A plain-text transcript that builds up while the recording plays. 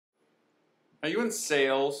Are you in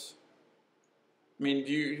sales? I mean,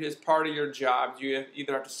 as part of your job, do you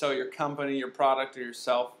either have to sell your company, your product, or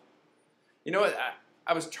yourself? You know what?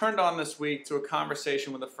 I was turned on this week to a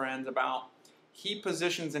conversation with a friend about he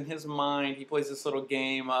positions in his mind, he plays this little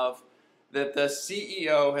game of that the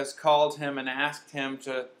CEO has called him and asked him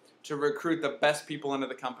to recruit the best people into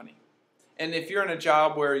the company. And if you're in a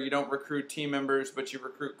job where you don't recruit team members, but you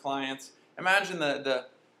recruit clients, imagine the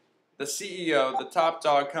CEO, the top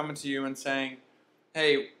dog, coming to you and saying,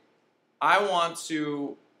 hey, I want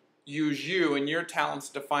to use you and your talents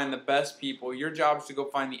to find the best people. Your job is to go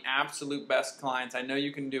find the absolute best clients. I know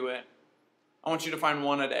you can do it. I want you to find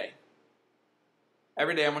one a day.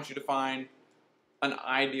 Every day I want you to find an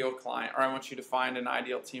ideal client, or I want you to find an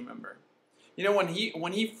ideal team member. You know, when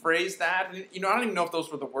he phrased that, I don't even know if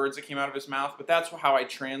those were the words that came out of his mouth, but that's how I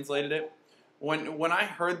translated it. When I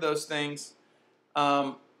heard those things,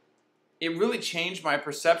 it really changed my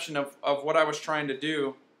perception of what I was trying to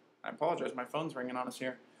do. I apologize, my phone's ringing on us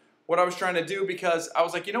here. What I was trying to do, because I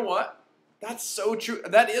was like, you know what? That's so true.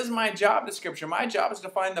 That is my job description. My job is to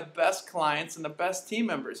find the best clients and the best team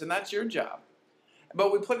members, and that's your job.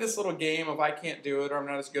 But we played this little game of I can't do it, or I'm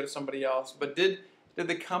not as good as somebody else. But did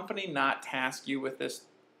the company not task you with this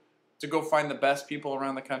to go find the best people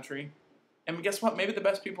around the country? And guess what? Maybe the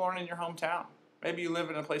best people aren't in your hometown. Maybe you live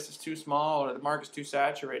in a place that's too small, or the market's too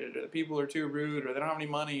saturated, or the people are too rude, or they don't have any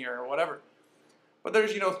money, or whatever. But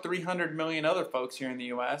there's, 300 million other folks here in the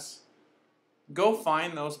U.S. Go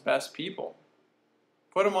find those best people.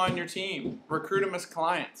 Put them on your team. Recruit them as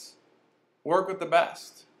clients. Work with the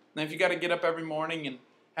best. And if you got to get up every morning and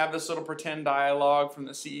have this little pretend dialogue from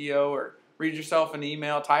the CEO, or read yourself an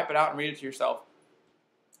email, type it out and read it to yourself.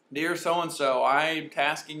 Dear so-and-so, I'm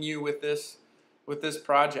tasking you with this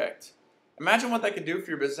project. Imagine what that could do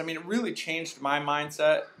for your business. I mean, it really changed my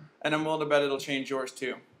mindset, and I'm willing to bet it'll change yours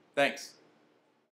too. Thanks.